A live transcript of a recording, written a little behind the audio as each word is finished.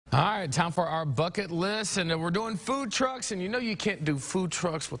All right, time for our bucket list, and we're doing food trucks, and you know you can't do food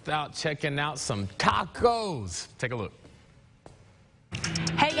trucks without checking out some tacos. Take a look.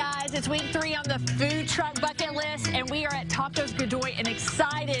 Hey guys, it's week 3 on the food truck bucket list, and we are at Tacos Godoy and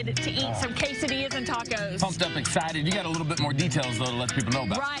excited to eat some quesadillas and tacos. Pumped up, excited. You got a little bit more details, though, to let people know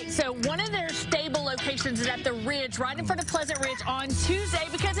about. Right, so one of their stable locations is at the Ridge, right in front of Pleasant Ridge on Tuesday,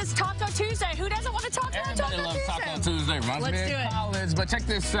 because it's Taco Tuesday. Who doesn't want a taco on Taco Everybody loves Tuesday? Taco Tuesday. Reminds me of college. But check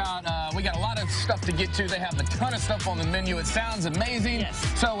this out. We got a lot of stuff to get to. They have a ton of stuff on the menu. It sounds amazing.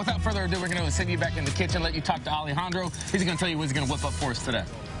 Yes. So without further ado, we're going to send you back in the kitchen, let you talk to Alejandro. He's going to tell you what he's going to whip up for us today.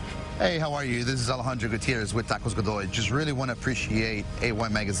 Hey, how are you? This is Alejandro Gutierrez with Tacos Godoy. Just really want to appreciate AY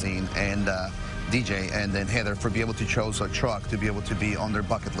Magazine and DJ and then Heather for being able to choose a truck to be able to be on their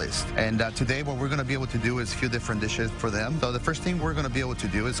bucket list. And today what we're going to be able to do is a few different dishes for them. So the first thing we're going to be able to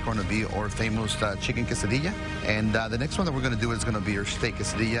do is going to be our famous chicken quesadilla. And the next one that we're going to do is going to be our steak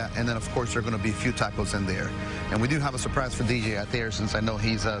quesadilla. And then, of course, there are going to be a few tacos in there. And we do have a surprise for DJ out there since I know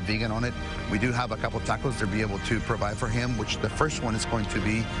he's vegan on it. We do have a couple tacos to be able to provide for him, which the first one is going to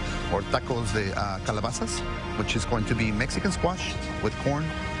be our tacos de calabazas, which is going to be Mexican squash with corn,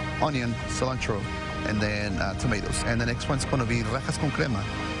 onion, cilantro, and then tomatoes. And the next one's going to be rajas con crema,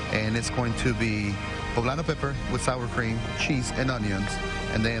 and it's going to be poblano pepper with sour cream, cheese, and onions.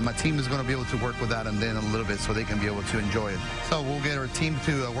 And then my team is going to be able to work with that and then a little bit so they can be able to enjoy it. So we'll get our team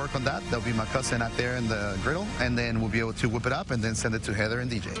to work on that. There'll be my cousin out there in the griddle, and then we'll be able to whip it up and then send it to Heather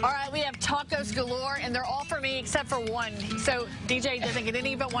and DJ. All right, we have tacos galore, and they're all for me except for one. So DJ doesn't get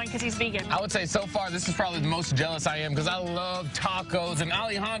any but one because he's vegan. I would say so far this is probably the most jealous I am because I love tacos, and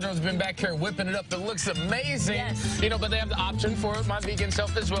Alejandro's been back here whipping it up. It looks amazing. Yes. You know, but they have the option for my vegan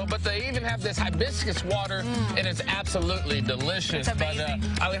self as well. But they even have this hibiscus water, and it's absolutely delicious. It's amazing.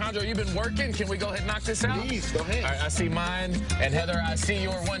 But Alejandro, you've been working. Can we go ahead and knock this out? Please, go ahead. All right, I see mine, and Heather, I see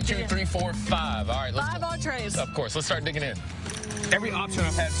your 1, 2, 3, 4, 5. All right, let's 5 entrees. Of course, let's start digging in. Every option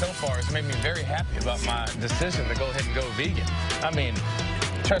I've had so far has made me very happy about my decision to go ahead and go vegan. I mean,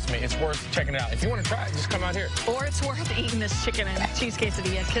 trust me, it's worth checking it out. If you want to try it, just come out here. Or it's worth eating this chicken and cheese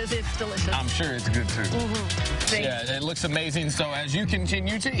quesadilla because it's delicious. I'm sure it's good, too. Yeah, it looks amazing. So as you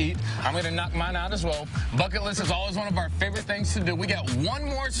continue to eat, I'm going to knock mine out as well. Bucket list is always one of our favorite things to do. We got one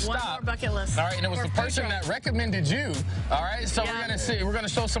more stop. One more bucket list. All right, and it was the person that recommended you. All right, so we're going to see. We're going to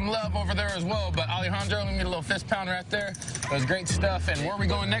show some love over there as well. But Alejandro, let me get a little fist pounder right there. That was great stuff. And where are we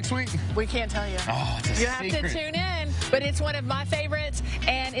going next week? We can't tell you. Oh, it's a You have to tune in. But it's one of my favorites,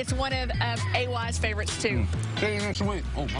 and it's one of AY's favorites, too. See you next week. Oh,